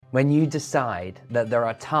When you decide that there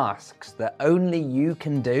are tasks that only you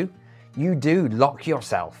can do, you do lock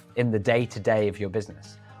yourself in the day-to-day of your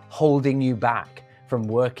business, holding you back from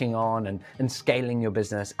working on and scaling your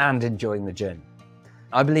business and enjoying the journey.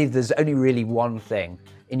 I believe there's only really one thing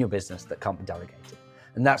in your business that can't be delegated,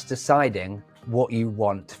 and that's deciding what you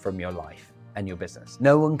want from your life and your business.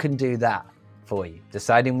 No one can do that for you,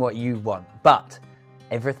 deciding what you want, but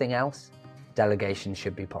everything else, delegation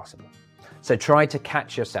should be possible. So try to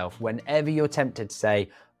catch yourself whenever you're tempted to say,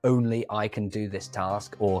 only I can do this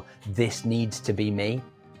task, or this needs to be me.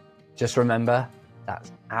 Just remember,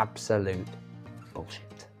 that's absolute bullshit.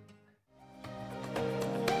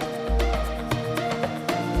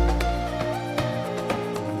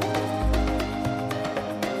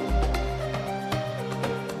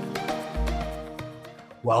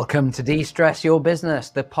 Welcome to De-Stress Your Business,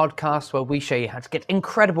 the podcast where we show you how to get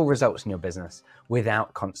incredible results in your business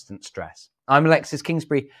without constant stress. I'm Alexis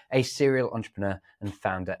Kingsbury, a serial entrepreneur and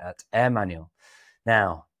founder at Air Manual.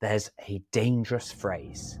 Now, there's a dangerous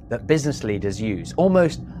phrase that business leaders use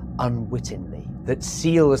almost unwittingly that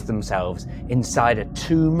seals themselves inside a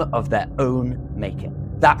tomb of their own making.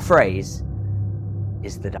 That phrase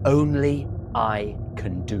is that only I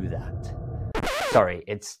can do that. Sorry,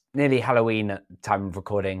 it's nearly Halloween at the time of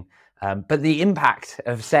recording, but the impact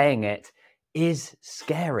of saying it is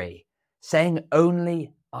scary. Saying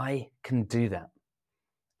only I can do that.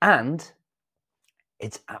 And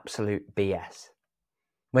it's absolute BS.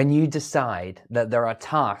 When you decide that there are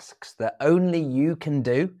tasks that only you can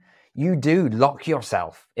do, you do lock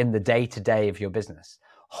yourself in the day-to-day of your business,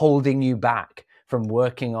 holding you back from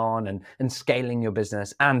working on and scaling your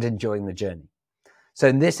business and enjoying the journey. So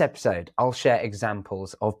in this episode, I'll share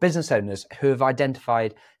examples of business owners who have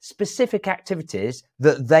identified specific activities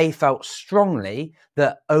that they felt strongly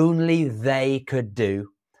that only they could do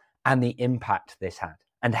and the impact this had,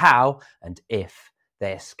 and how and if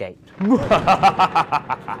they escaped.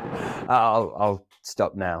 I'll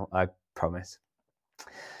stop now, I promise.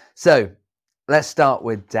 So let's start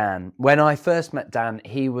with Dan. When I first met Dan,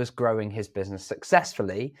 he was growing his business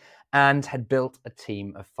successfully and had built a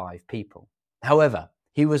team of 5 people. However,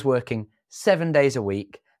 he was working 7 days a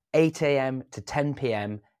week, 8 a.m. to 10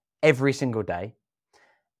 p.m. every single day.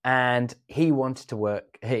 And he wanted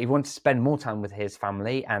to spend more time with his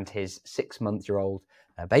family and his 6-month-old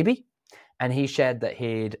baby. And he shared that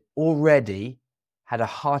he'd already had a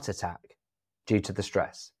heart attack due to the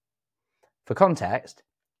stress. For context,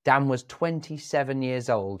 Dan was 27 years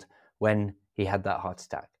old when he had that heart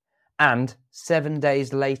attack. And 7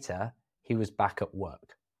 days later, he was back at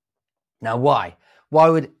work. Now, why? Why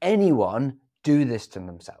would anyone do this to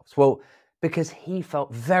themselves? Well, because he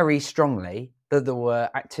felt very strongly that there were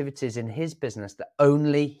activities in his business that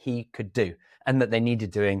only he could do and that they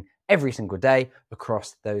needed doing every single day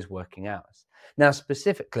across those working hours. Now,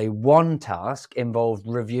 specifically, one task involved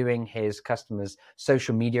reviewing his customers'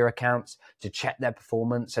 social media accounts to check their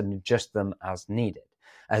performance and adjust them as needed.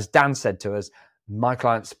 As Dan said to us, my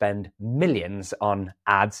clients spend millions on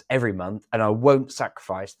ads every month, and I won't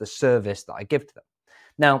sacrifice the service that I give to them.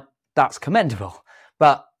 Now, that's commendable,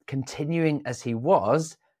 but continuing as he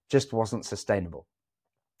was just wasn't sustainable.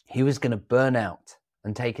 He was going to burn out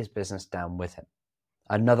and take his business down with him.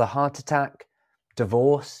 Another heart attack,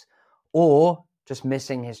 divorce, or just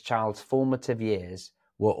missing his child's formative years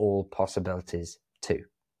were all possibilities too.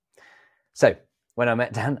 So when I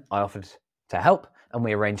met Dan, I offered to help, and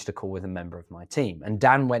we arranged a call with a member of my team. And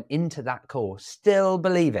Dan went into that call still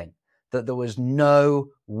believing that there was no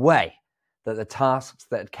way that the tasks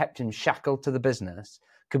that had kept him shackled to the business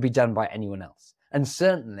could be done by anyone else, and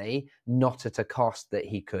certainly not at a cost that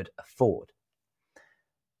he could afford.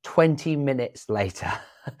 20 minutes later,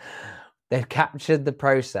 they've captured the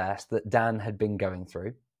process that Dan had been going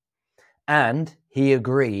through, and he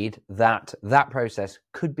agreed that that process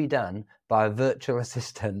could be done by a virtual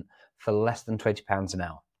assistant for less than £20 an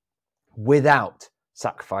hour without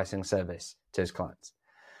sacrificing service to his clients.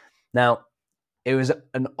 Now, it was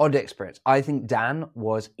an odd experience. I think Dan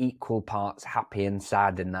was equal parts happy and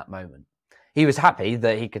sad in that moment. He was happy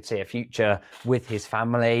that he could see a future with his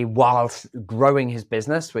family whilst growing his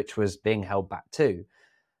business, which was being held back too.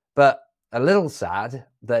 But a little sad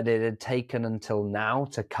that it had taken until now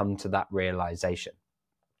to come to that realization.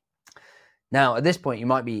 Now, at this point, you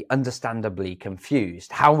might be understandably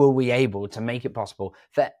confused. How were we able to make it possible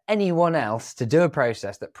for anyone else to do a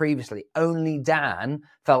process that previously only Dan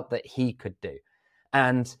felt that he could do,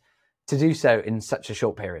 and to do so in such a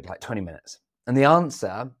short period, like 20 minutes? And the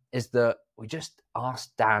answer is that we just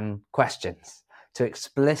asked Dan questions to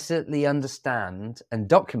explicitly understand and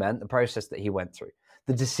document the process that he went through.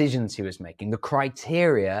 the decisions he was making, the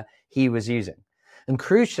criteria he was using. And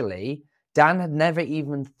crucially, Dan had never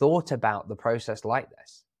even thought about the process like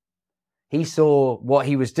this. He saw what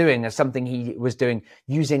he was doing as something he was doing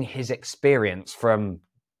using his experience from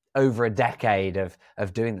over a decade of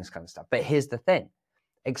doing this kind of stuff. But here's the thing.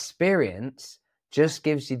 Experience just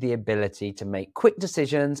gives you the ability to make quick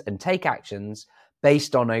decisions and take actions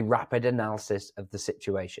based on a rapid analysis of the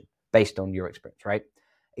situation, based on your experience, right?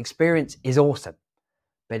 Experience is awesome,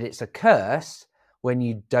 but it's a curse when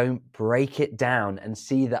you don't break it down and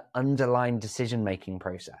see the underlying decision-making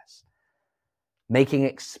process, making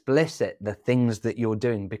explicit the things that you're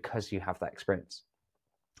doing because you have that experience.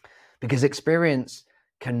 Because experience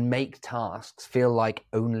can make tasks feel like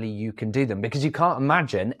only you can do them, because you can't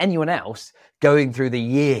imagine anyone else going through the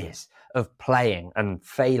years of playing and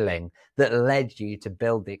failing that led you to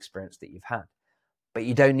build the experience that you've had. But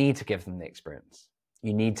you don't need to give them the experience.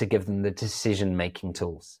 You need to give them the decision-making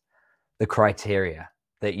tools, the criteria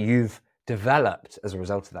that you've developed as a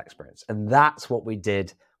result of that experience. And that's what we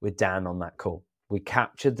did with Dan on that call. We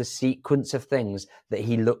captured the sequence of things that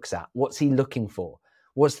he looks at. What's he looking for?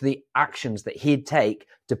 What's the actions that he'd take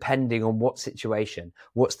depending on what situation?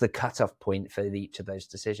 What's the cutoff point for each of those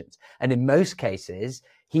decisions? And in most cases,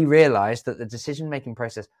 he realized that the decision-making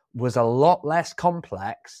process was a lot less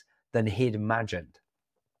complex than he'd imagined.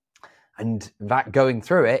 And that going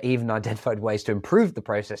through it, he even identified ways to improve the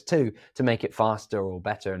process too, to make it faster or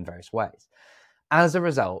better in various ways. As a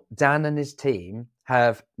result, Dan and his team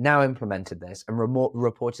have now implemented this and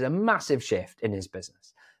reported a massive shift in his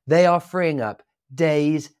business. They are freeing up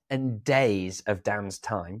days and days of Dan's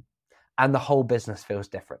time, and the whole business feels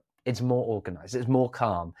different. It's more organized, it's more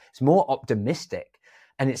calm, it's more optimistic,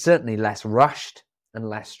 and it's certainly less rushed and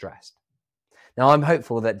less stressed. Now, I'm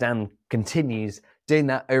hopeful that Dan continues doing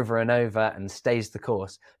that over and over and stays the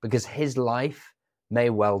course, because his life may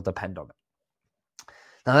well depend on it.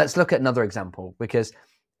 Now, let's look at another example, because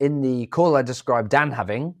in the call I described Dan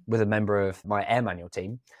having with a member of my air manual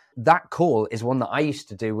team, that call is one that I used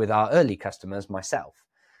to do with our early customers myself.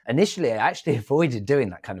 Initially, I actually avoided doing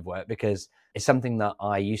that kind of work because it's something that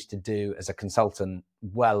I used to do as a consultant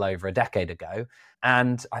well over a decade ago.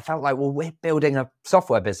 And I felt like, well, we're building a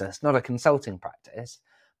software business, not a consulting practice.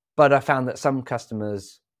 But I found that some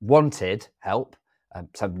customers wanted help,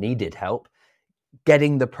 some needed help,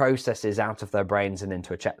 getting the processes out of their brains and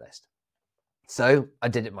into a checklist. So I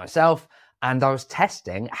did it myself, and I was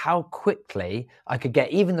testing how quickly I could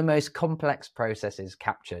get even the most complex processes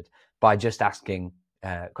captured by just asking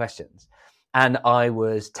questions. And I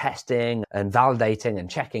was testing and validating and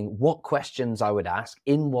checking what questions I would ask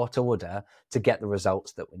in what order to get the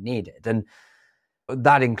results that we needed. And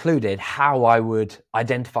that included how I would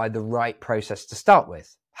identify the right process to start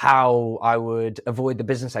with, how I would avoid the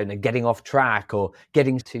business owner getting off track or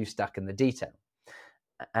getting too stuck in the detail.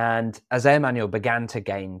 And as Air Manual began to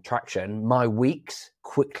gain traction, my weeks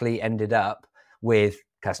quickly ended up with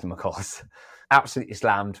customer calls. Absolutely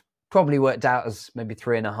slammed. Probably worked out as maybe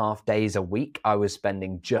 3.5 days a week I was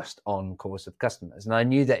spending just on calls with customers. And I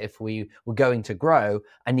knew that if we were going to grow,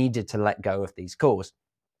 I needed to let go of these calls,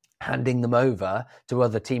 handing them over to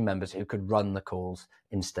other team members who could run the calls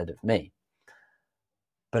instead of me.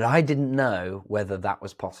 But I didn't know whether that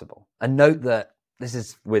was possible. And note that this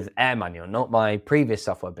is with Air Manual, not my previous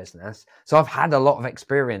software business. So I've had a lot of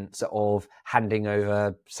experience of handing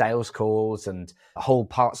over sales calls and whole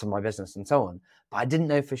parts of my business and so on. But I didn't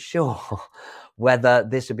know for sure whether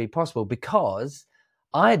this would be possible, because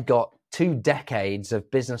I had got 2 decades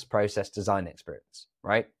of business process design experience,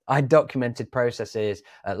 right? I documented processes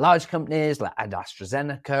at large companies like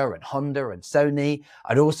AstraZeneca and Honda and Sony.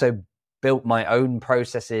 I'd also built my own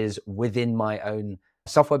processes within my own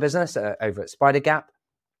software business over at SpiderGap.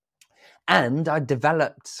 And I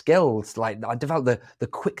developed skills, like I developed the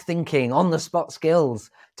quick thinking, on the spot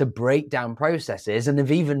skills to break down processes, and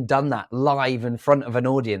have even done that live in front of an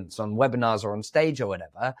audience on webinars or on stage or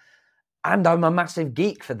whatever. And I'm a massive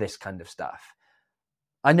geek for this kind of stuff.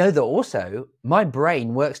 I know that also my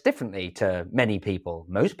brain works differently to many people,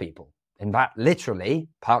 most people. In fact, literally,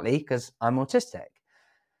 partly because I'm autistic.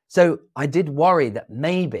 So I did worry that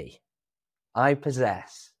maybe I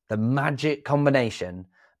possess the magic combination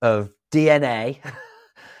of DNA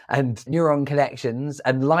and neuron connections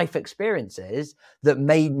and life experiences that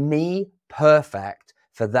made me perfect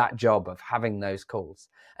for that job of having those calls,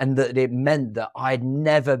 and that it meant that I'd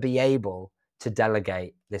never be able to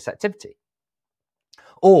delegate this activity.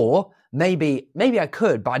 Or maybe I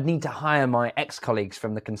could, but I'd need to hire my ex-colleagues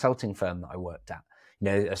from the consulting firm that I worked at.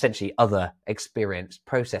 essentially other experienced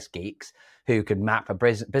process geeks who could map a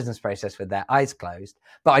business process with their eyes closed.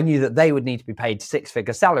 But I knew that they would need to be paid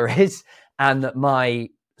six-figure salaries and that my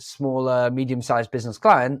smaller, medium-sized business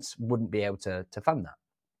clients wouldn't be able to fund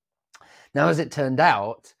that. Now, as it turned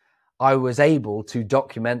out, I was able to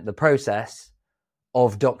document the process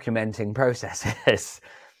of documenting processes.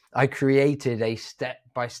 I created a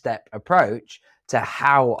step-by-step approach to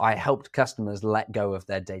how I helped customers let go of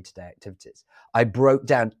their day-to-day activities. I broke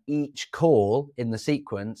down each call in the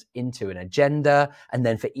sequence into an agenda, and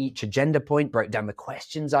then for each agenda point, broke down the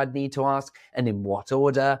questions I'd need to ask and in what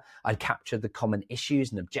order. I'd captured the common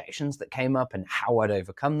issues and objections that came up and how I'd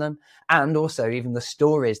overcome them, and also even the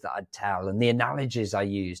stories that I'd tell and the analogies I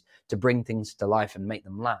used to bring things to life and make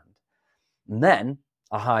them land. And then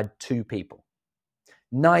I hired 2 people.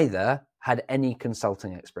 Neither had any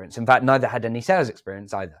consulting experience. In fact, neither had any sales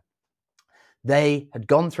experience either. They had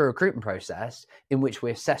gone through a recruitment process in which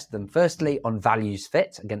we assessed them firstly on values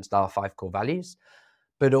fit against our 5 core values,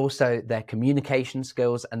 but also their communication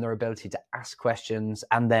skills and their ability to ask questions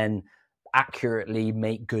and then accurately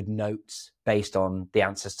make good notes based on the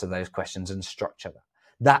answers to those questions and structure them.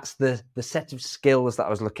 That's the set of skills that I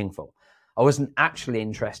was looking for. I wasn't actually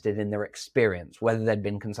interested in their experience, whether they'd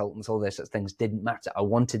been consultants, all those sorts of things didn't matter. I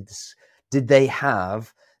wanted this, did they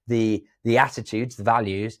have the attitudes, the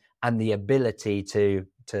values, and the ability to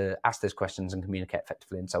ask those questions and communicate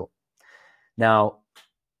effectively and so on. Now,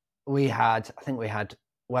 I think we had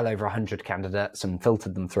well over 100 candidates and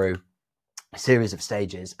filtered them through a series of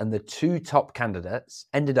stages. And the 2 top candidates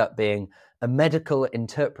ended up being a medical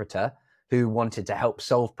interpreter who wanted to help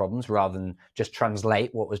solve problems rather than just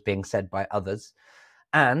translate what was being said by others,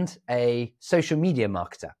 and a social media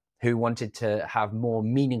marketer who wanted to have more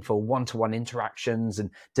meaningful one-to-one interactions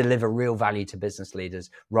and deliver real value to business leaders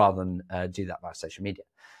rather than do that via social media.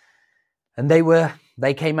 And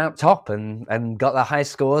they came out top and got their high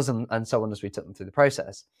scores and so on as we took them through the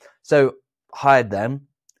process. So hired them,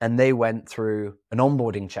 and they went through an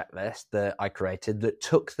onboarding checklist that I created that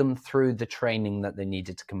took them through the training that they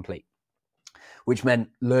needed to complete, which meant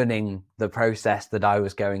learning the process that I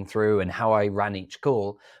was going through and how I ran each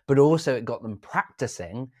call, but also it got them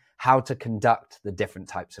practicing how to conduct the different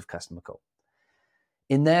types of customer call.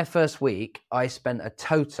 In their first week, I spent a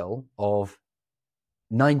total of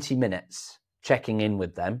 90 minutes checking in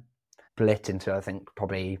with them, split into, I think,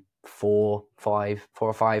 probably 4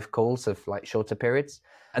 or 5 calls of like shorter periods.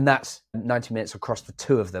 And that's 90 minutes across the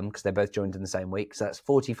 2 of them because they both joined in the same week. So that's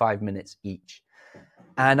 45 minutes each.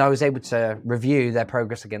 And I was able to review their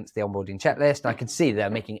progress against the onboarding checklist. I could see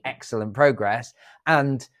they're making excellent progress.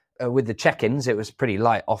 And with the check-ins, it was pretty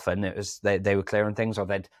light often. It was they were clear on things, or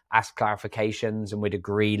they'd ask clarifications and we'd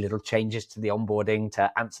agree little changes to the onboarding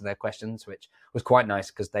to answer their questions, which was quite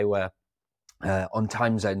nice because they were on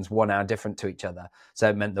time zones 1 hour different to each other. So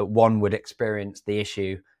it meant that one would experience the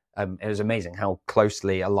issue. It was amazing how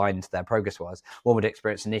closely aligned their progress was. One would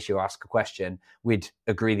experience an issue, ask a question, we'd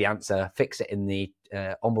agree the answer, fix it in the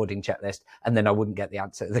onboarding checklist, and then I wouldn't get the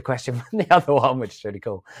answer to the question from the other one, which is really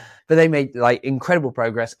cool. But they made like incredible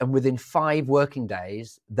progress, and within 5 working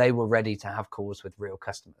days, they were ready to have calls with real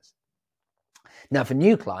customers. Now, for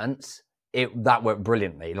new clients, that worked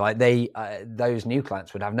brilliantly. Like those new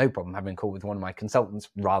clients would have no problem having a call with one of my consultants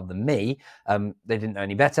rather than me. They didn't know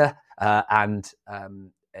any better, and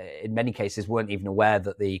in many cases weren't even aware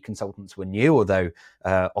that the consultants were new, although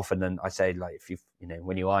often, and I say, like, if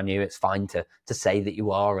when you are new, it's fine to say that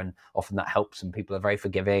you are, and often that helps and people are very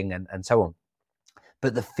forgiving and so on.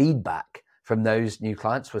 But the feedback from those new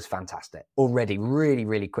clients was fantastic already, really,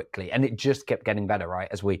 really quickly. And it just kept getting better, right?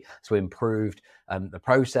 As we improved the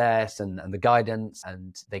process and the guidance,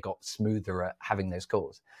 and they got smoother at having those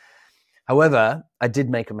calls. However, I did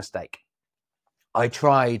make a mistake. I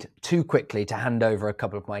tried too quickly to hand over a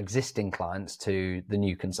couple of my existing clients to the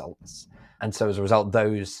new consultants. And so as a result,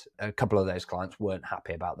 a couple of those clients weren't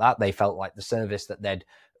happy about that. They felt like the service that they'd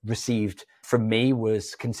received from me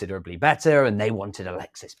was considerably better, and they wanted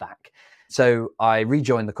Alexis back. So I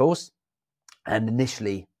rejoined the course and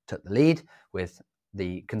initially took the lead with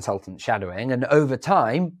the consultant shadowing. And over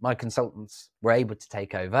time, my consultants were able to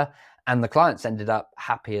take over, and the clients ended up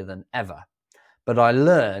happier than ever. But I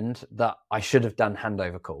learned that I should have done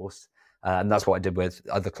handover calls. And that's what I did with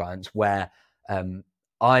other clients, where I'm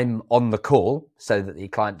on the call so that the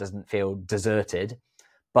client doesn't feel deserted,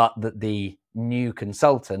 but that the new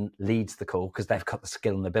consultant leads the call because they've got the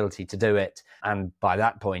skill and ability to do it. And by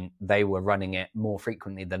that point, they were running it more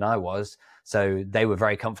frequently than I was. So they were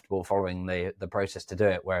very comfortable following the process to do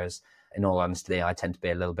it. Whereas in all honesty, I tend to be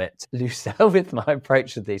a little bit looser with my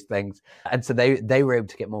approach to these things. And so they were able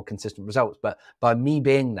to get more consistent results. But by me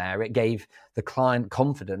being there, it gave the client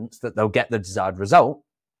confidence that they'll get the desired result,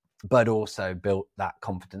 but also built that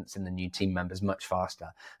confidence in the new team members much faster.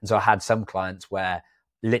 And so I had some clients where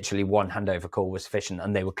literally one handover call was sufficient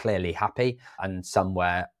and they were clearly happy, and some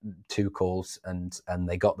where 2 calls and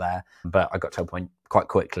they got there. But I got to a point quite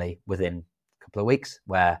quickly within a couple of weeks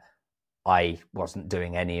where I wasn't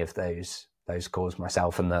doing any of those calls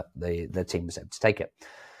myself, and the team was able to take it.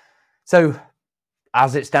 So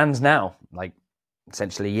as it stands now, like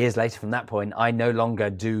essentially years later from that point, I no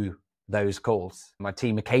longer do those calls. My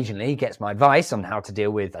team occasionally gets my advice on how to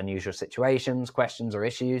deal with unusual situations, questions, or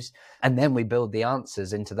issues, and then we build the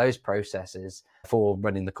answers into those processes for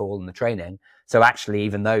running the call and the training. So actually,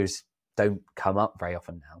 even those don't come up very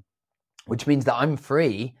often now, which means that I'm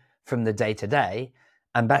free from the day-to-day.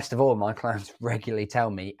 And best of all, my clients regularly tell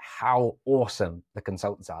me how awesome the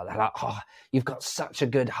consultants are. They're like, oh, you've got such a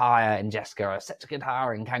good hire in Jessica, or such a good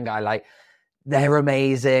hire in Kangai. Like, they're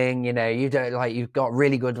amazing. You know, you've got a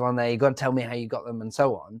really good one there. You've got to tell me how you got them and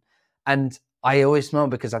so on. And I always smile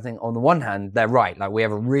because I think on the one hand, they're right. Like, we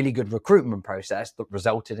have a really good recruitment process that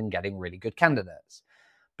resulted in getting really good candidates.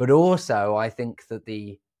 But also I think that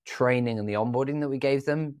the training and the onboarding that we gave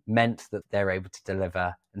them meant that they're able to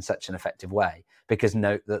deliver in such an effective way, because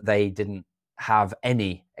note that they didn't have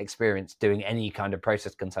any experience doing any kind of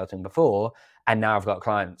process consulting before. And now I've got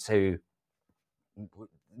clients who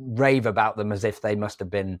rave about them as if they must have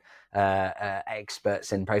been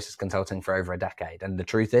experts in process consulting for over a decade. And the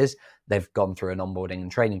truth is, they've gone through an onboarding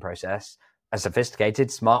and training process, a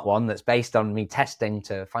sophisticated, smart one that's based on me testing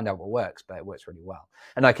to find out what works, but it works really well.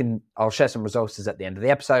 And I'll share some resources at the end of the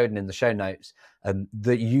episode and in the show notes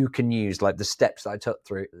that you can use, like the steps that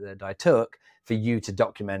I took for you to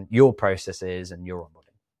document your processes and your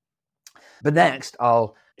onboarding. But next,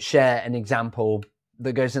 I'll share an example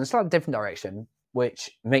that goes in a slightly different direction,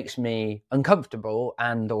 which makes me uncomfortable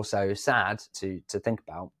and also sad to think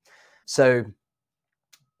about. So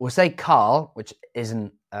we'll say Carl, which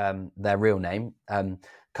isn't their real name.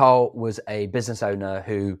 Carl was a business owner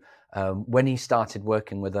who, when he started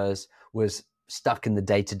working with us, was stuck in the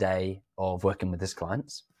day-to-day of working with his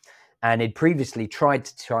clients. And he'd previously tried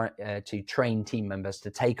to train team members to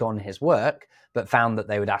take on his work, but found that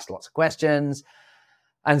they would ask lots of questions.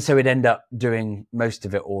 And so he'd end up doing most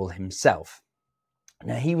of it all himself.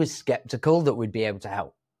 Now, he was skeptical that we'd be able to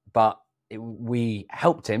help, but we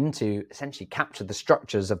helped him to essentially capture the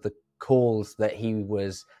structures of the calls that he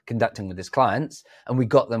was conducting with his clients, and we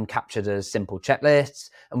got them captured as simple checklists,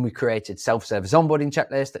 and we created self-service onboarding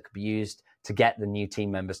checklists that could be used to get the new team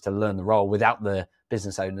members to learn the role without the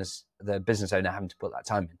business owner having to put that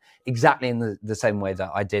time in, exactly in the same way that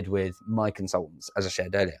I did with my consultants, as I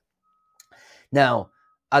shared earlier. Now,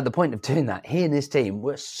 at the point of doing that, he and his team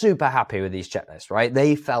were super happy with these checklists, right?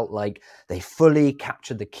 They felt like they fully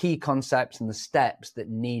captured the key concepts and the steps that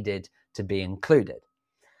needed to be included.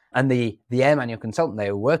 And the air manual consultant they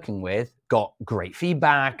were working with got great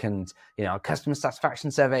feedback and, customer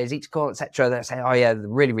satisfaction surveys, each call, etc. They're saying, oh yeah,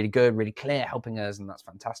 really, really good, really clear, helping us, and that's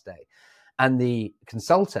fantastic. And the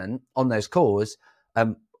consultant on those calls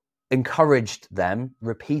encouraged them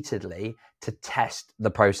repeatedly to test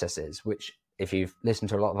the processes, which, if you've listened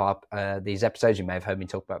to a lot of our these episodes, you may have heard me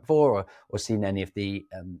talk about before, or seen any of the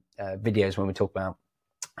videos when we talk about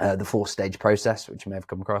the 4-stage process, which you may have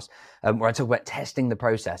come across, where I talk about testing the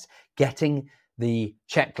process, getting the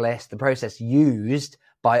checklist, the process used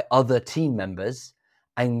by other team members,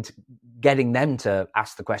 and getting them to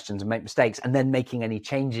ask the questions and make mistakes, and then making any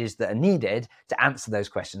changes that are needed to answer those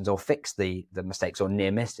questions or fix the mistakes or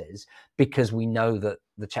near misses, because we know that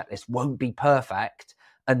the checklist won't be perfect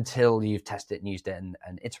until you've tested it and used it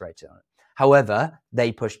and iterated on it. However,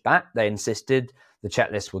 they pushed back. They insisted the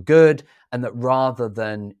checklists were good, and that rather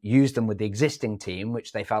than use them with the existing team,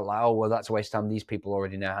 which they felt like, oh, well, that's a waste of time, these people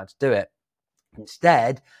already know how to do it,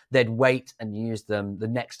 instead, they'd wait and use them the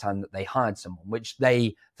next time that they hired someone, which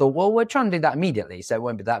they thought, well, we're trying to do that immediately, so it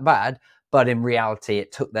won't be that bad. But in reality,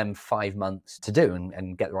 it took them 5 months to do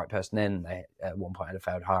and get the right person in. They at one point had a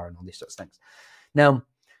failed hire and all these sorts of things. Now,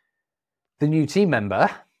 the new team member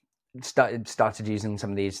started using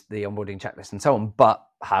some of the onboarding checklists and so on, but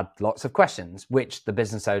had lots of questions, which the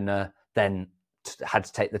business owner then had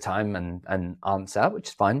to take the time and answer, which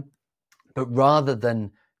is fine. But rather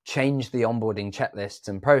than change the onboarding checklists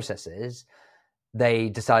and processes, they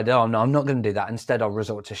decided, oh no, I'm not going to do that. Instead, I'll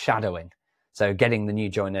resort to shadowing. So getting the new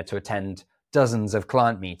joiner to attend dozens of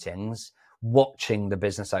client meetings, watching the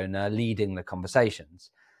business owner leading the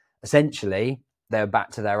conversations. Essentially, they're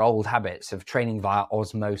back to their old habits of training via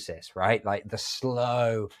osmosis, right? Like the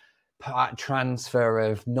slow transfer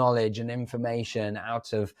of knowledge and information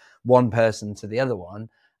out of one person to the other one.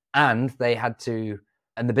 And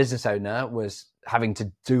the business owner was having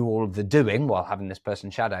to do all of the doing while having this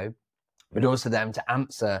person shadow, but also them to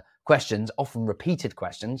answer questions, often repeated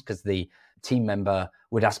questions, because the team member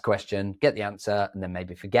would ask a question, get the answer, and then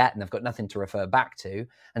maybe forget, and they've got nothing to refer back to.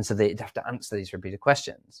 And so they'd have to answer these repeated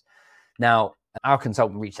questions. Now, our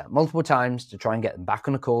consultant reached out multiple times to try and get them back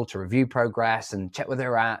on a call to review progress and check where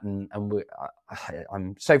they're at. And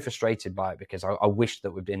I'm so frustrated by it, because I wish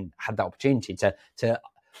that we'd had the opportunity to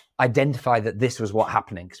identify that this was what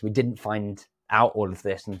happening, because we didn't find out all of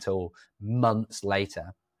this until months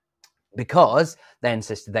later, because they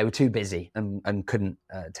insisted they were too busy and couldn't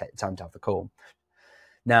take the time to have the call.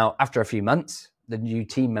 Now, after a few months, the new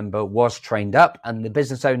team member was trained up and the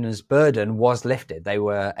business owner's burden was lifted. They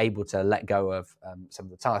were able to let go of some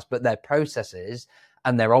of the tasks, but their processes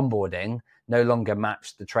and their onboarding no longer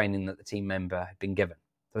matched the training that the team member had been given.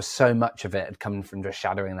 There was so much of it had come from just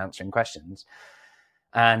shadowing and answering questions.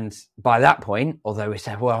 And by that point, although we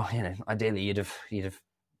said, well, ideally you'd have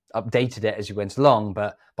updated it as you went along,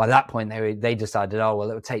 but by that point they decided, it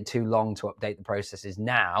would take too long to update the processes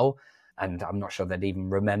now, and I'm not sure they'd even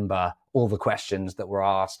remember all the questions that were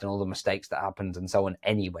asked and all the mistakes that happened and so on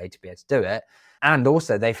anyway to be able to do it. And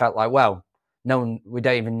also they felt like, well, we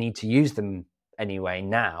don't even need to use them anyway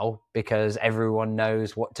now, because everyone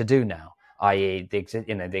knows what to do now, i.e.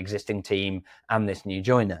 the existing team and this new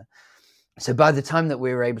joiner. So by the time that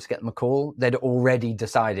we were able to get them a call, they'd already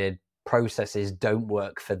decided processes don't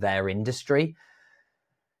work for their industry.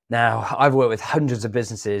 Now, I've worked with hundreds of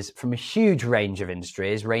businesses from a huge range of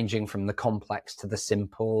industries, ranging from the complex to the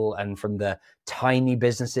simple, and from the tiny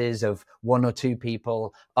businesses of 1 or 2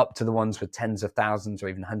 people up to the ones with tens of thousands or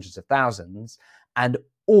even hundreds of thousands. And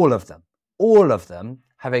all of them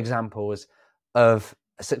have examples of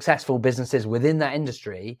successful businesses within that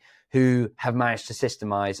industry who have managed to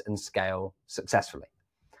systemize and scale successfully.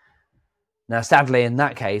 Now, sadly, in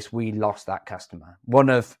that case, we lost that customer. One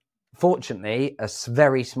of, fortunately, a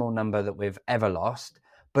very small number that we've ever lost,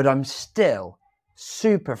 but I'm still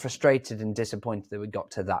super frustrated and disappointed that we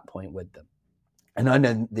got to that point with them. And I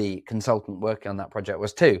know the consultant working on that project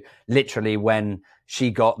was too. Literally, when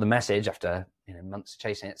she got the message after months of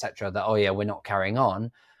chasing, etc., that, we're not carrying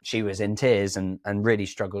on, she was in tears and really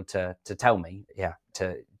struggled to tell me.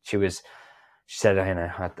 She said,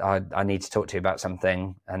 I need to talk to you about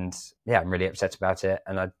something, and I'm really upset about it,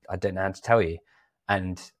 and I don't know how to tell you.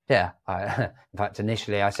 And in fact,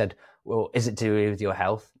 initially I said, well, is it to do with your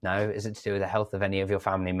health? No. Is it to do with the health of any of your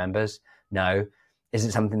family members? No. Is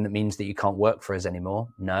it something that means that you can't work for us anymore?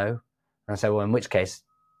 No. And I said, well, in which case,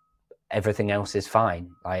 everything else is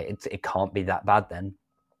fine. It can't be that bad then.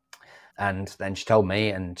 And then she told me,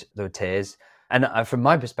 and there were tears. And from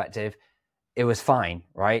my perspective, it was fine,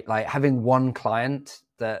 right? Like having one client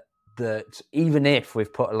that even if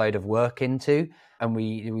we've put a load of work into and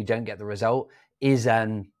we don't get the result, is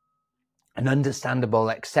an understandable,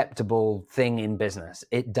 acceptable thing in business.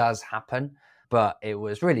 It does happen, but it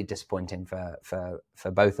was really disappointing for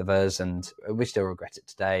both of us, and we still regret it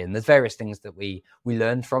today. And there's various things that we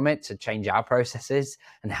learned from it to change our processes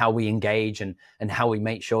and how we engage and how we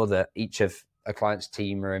make sure that each of a client's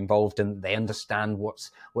team are involved and they understand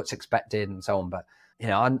what's expected and so on. But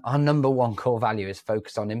our number one core value is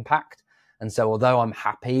focus on impact. And so although I'm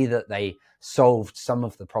happy that they solved some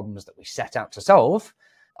of the problems that we set out to solve,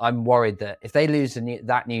 I'm worried that if they lose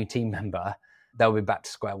that new team member, they'll be back to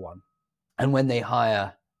square one. And when they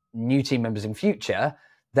hire new team members in future,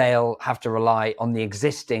 they'll have to rely on the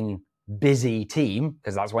existing busy team,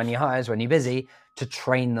 because that's when you hire, is when you're busy, to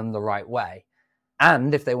train them the right way.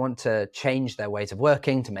 And if they want to change their ways of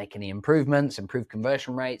working, to make any improvements, improve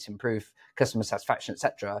conversion rates, improve customer satisfaction,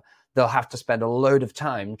 etc., they'll have to spend a load of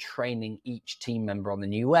time training each team member on the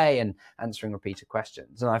new way and answering repeated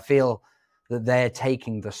questions. And I feel that they're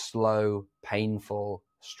taking the slow, painful,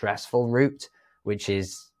 stressful route, which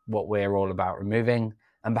is what we're all about removing.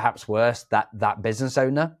 And perhaps worse, that business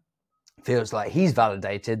owner feels like he's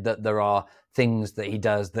validated that there are things that he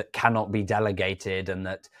does that cannot be delegated, and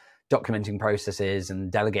that documenting processes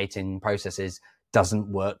and delegating processes doesn't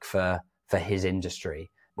work for his industry,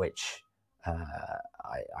 which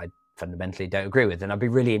I fundamentally don't agree with. And I'd be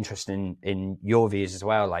really interested in your views as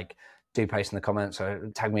well. Like, do post in the comments or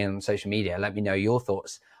tag me on social media. Let me know your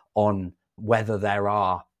thoughts on whether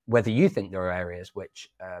you think there are areas which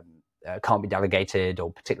can't be delegated,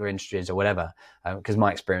 or particular industries or whatever. Because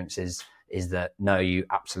my experience is that no, you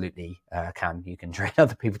absolutely can. You can train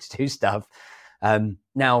other people to do stuff.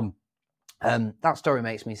 Now, That story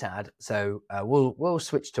makes me sad, so we'll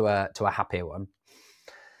switch to a happier one.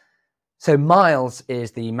 So Miles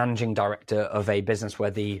is the managing director of a business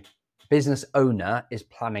where the business owner is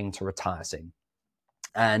planning to retire soon.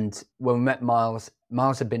 And when we met Miles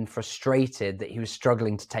had been frustrated that he was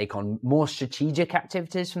struggling to take on more strategic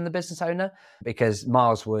activities from the business owner, because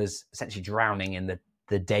Miles was essentially drowning in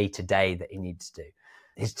the day-to-day that he needed to do.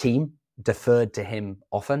 His team deferred to him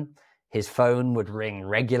often. His phone would ring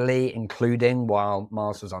regularly, including while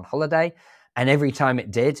Miles was on holiday. And every time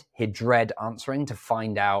it did, he'd dread answering to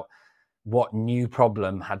find out what new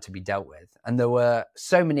problem had to be dealt with. And there were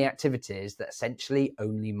so many activities that essentially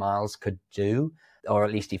only Miles could do, or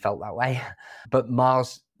at least he felt that way. But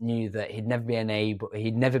Miles knew that he'd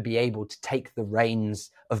never be able to take the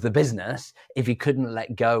reins of the business if he couldn't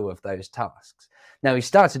let go of those tasks. Now, he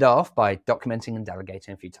started off by documenting and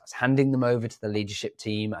delegating a few tasks, handing them over to the leadership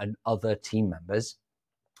team and other team members.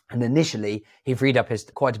 And initially, he freed up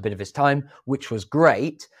quite a bit of his time, which was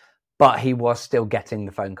great, but he was still getting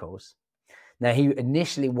the phone calls. Now, he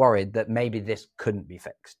initially worried that maybe this couldn't be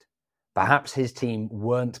fixed. Perhaps his team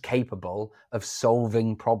weren't capable of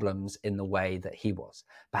solving problems in the way that he was.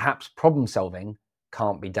 Perhaps problem solving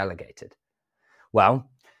can't be delegated. Well,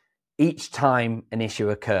 each time an issue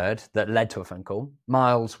occurred that led to a phone call,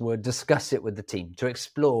 Miles would discuss it with the team to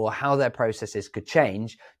explore how their processes could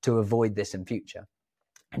change to avoid this in future.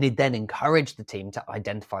 And he'd then encourage the team to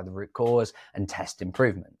identify the root cause and test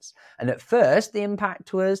improvements. And at first, the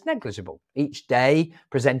impact was negligible. Each day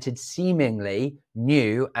presented seemingly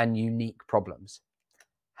new and unique problems.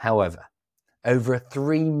 However, over a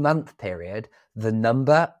 3-month period, the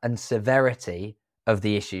number and severity of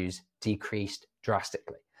the issues decreased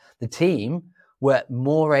drastically. The team were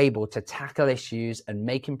more able to tackle issues and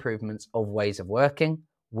make improvements of ways of working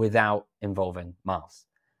without involving Miles.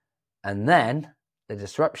 And then the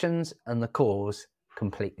disruptions and the calls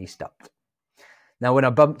completely stopped. Now, when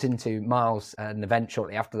I bumped into Miles at an event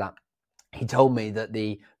shortly after that, he told me that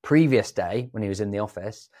the previous day when he was in the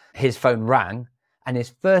office, his phone rang and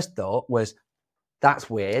his first thought was,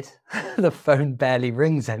 that's weird. The phone barely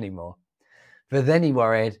rings anymore. But then he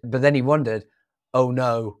wondered, oh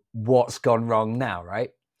no, what's gone wrong now,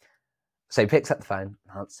 right? So he picks up the phone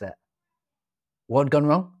and answers it. What had gone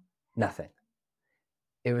wrong? Nothing.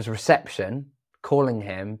 It was reception calling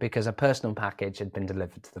him because a personal package had been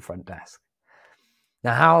delivered to the front desk.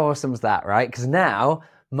 Now, how awesome is that, right? Because now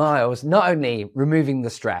Miles not only removing the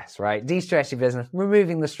stress, right? De-stress your business,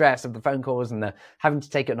 removing the stress of the phone calls and the having to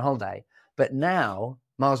take it on holiday. But now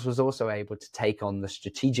Miles was also able to take on the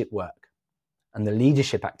strategic work and the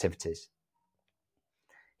leadership activities.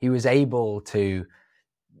 He was able to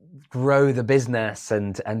grow the business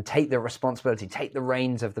and take the responsibility, take the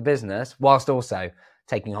reins of the business, whilst also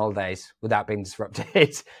taking holidays without being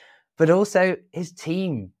disrupted. But also his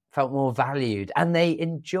team felt more valued and they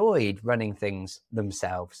enjoyed running things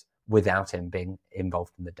themselves without him being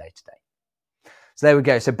involved in the day-to-day. So there we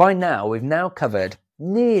go. So by now, we've now covered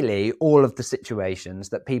nearly all of the situations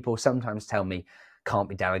that people sometimes tell me can't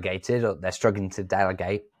be delegated or they're struggling to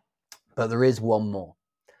delegate. But there is one more,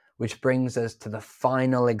 which brings us to the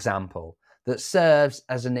final example that serves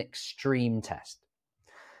as an extreme test.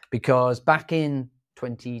 Because back in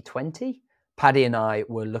 2020, Paddy and I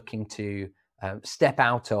were looking to step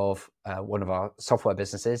out of one of our software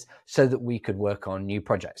businesses so that we could work on new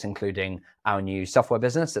projects, including our new software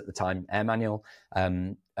business at the time, Air Manual,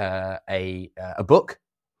 a book,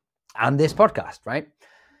 and this podcast, right?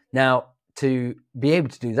 Now, to be able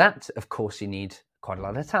to do that, of course, you need quite a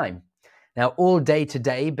lot of time. Now, all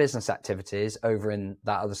day-to-day business activities over in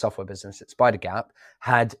that other software business at SpiderGap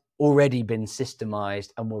had already been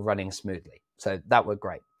systemized and were running smoothly. So that was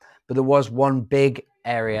great. But there was one big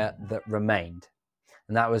area that remained,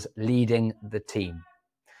 and that was leading the team.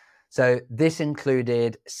 So this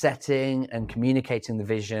included setting and communicating the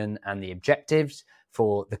vision and the objectives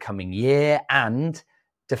for the coming year and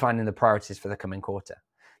defining the priorities for the coming quarter.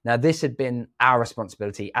 Now, this had been our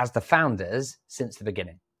responsibility as the founders since the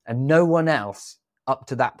beginning. And no one else up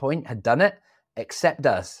to that point had done it except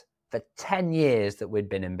us for 10 years that we'd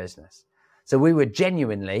been in business. So we were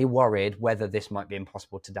genuinely worried whether this might be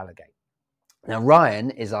impossible to delegate. Now, Ryan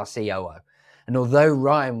is our COO. And although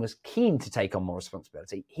Ryan was keen to take on more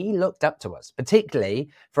responsibility, he looked up to us,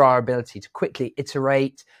 particularly for our ability to quickly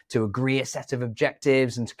iterate, to agree a set of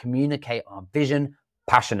objectives, and to communicate our vision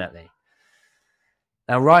passionately.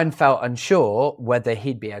 Now, Ryan felt unsure whether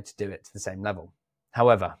he'd be able to do it to the same level.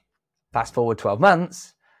 However, fast forward 12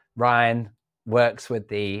 months, Ryan works with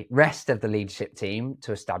the rest of the leadership team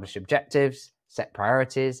to establish objectives, set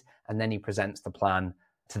priorities, and then he presents the plan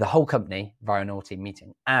to the whole company via an all-team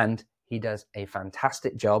meeting. And he does a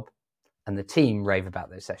fantastic job, and the team rave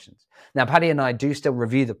about those sessions. Now, Paddy and I do still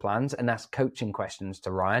review the plans and ask coaching questions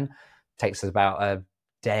to Ryan. It takes us about a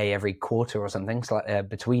day every quarter or something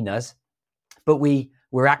between us. But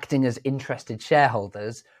we're acting as interested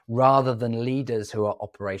shareholders rather than leaders who are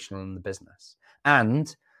operational in the business.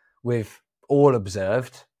 And we've all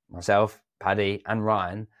observed, myself, Paddy and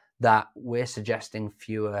Ryan, that we're suggesting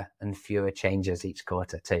fewer and fewer changes each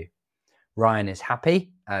quarter too. Ryan is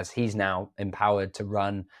happy as he's now empowered to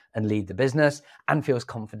run and lead the business and feels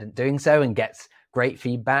confident doing so and gets great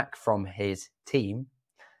feedback from his team.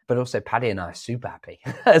 But also Paddy and I are super happy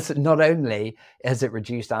as not only has it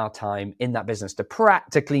reduced our time in that business to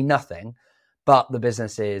practically nothing, but the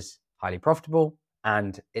business is highly profitable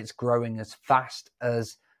and it's growing as fast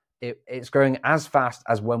as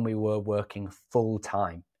when we were working full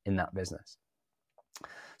time in that business.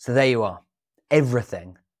 So there you are.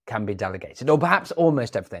 Everything can be delegated, or perhaps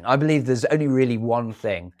almost everything. I believe there's only really one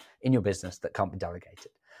thing in your business that can't be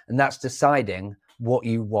delegated, and that's deciding what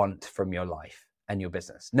you want from your life and your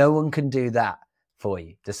business. No one can do that for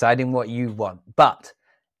you, deciding what you want, but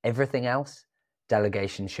everything else,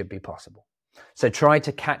 delegation should be possible. So try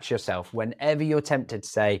to catch yourself whenever you're tempted to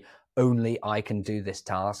say, only I can do this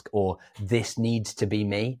task, or this needs to be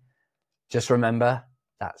me. Just remember,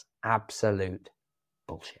 that's absolute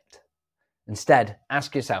bullshit. Instead,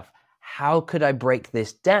 ask yourself, how could I break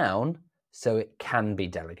this down so it can be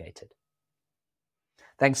delegated?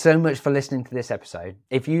 Thanks so much for listening to this episode.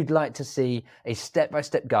 If you'd like to see a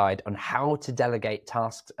step-by-step guide on how to delegate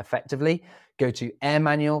tasks effectively, go to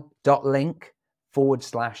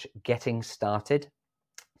airmanual.link/getting started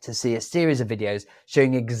to see a series of videos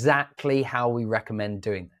showing exactly how we recommend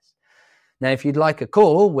doing this. Now, if you'd like a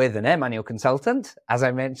call with an Air Manual consultant, as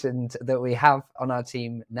I mentioned that we have on our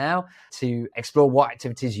team now, to explore what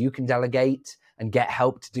activities you can delegate and get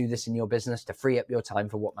help to do this in your business to free up your time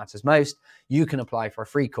for what matters most, you can apply for a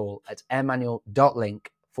free call at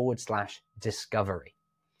airmanual.link/discovery.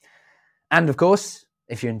 And of course,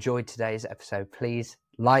 if you enjoyed today's episode, please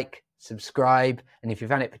like, subscribe, and if you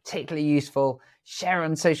found it particularly useful, share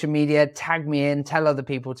on social media, tag me in, tell other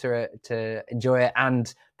people to enjoy it,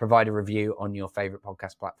 and provide a review on your favorite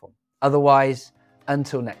podcast platform. Otherwise,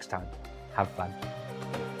 until next time, have fun.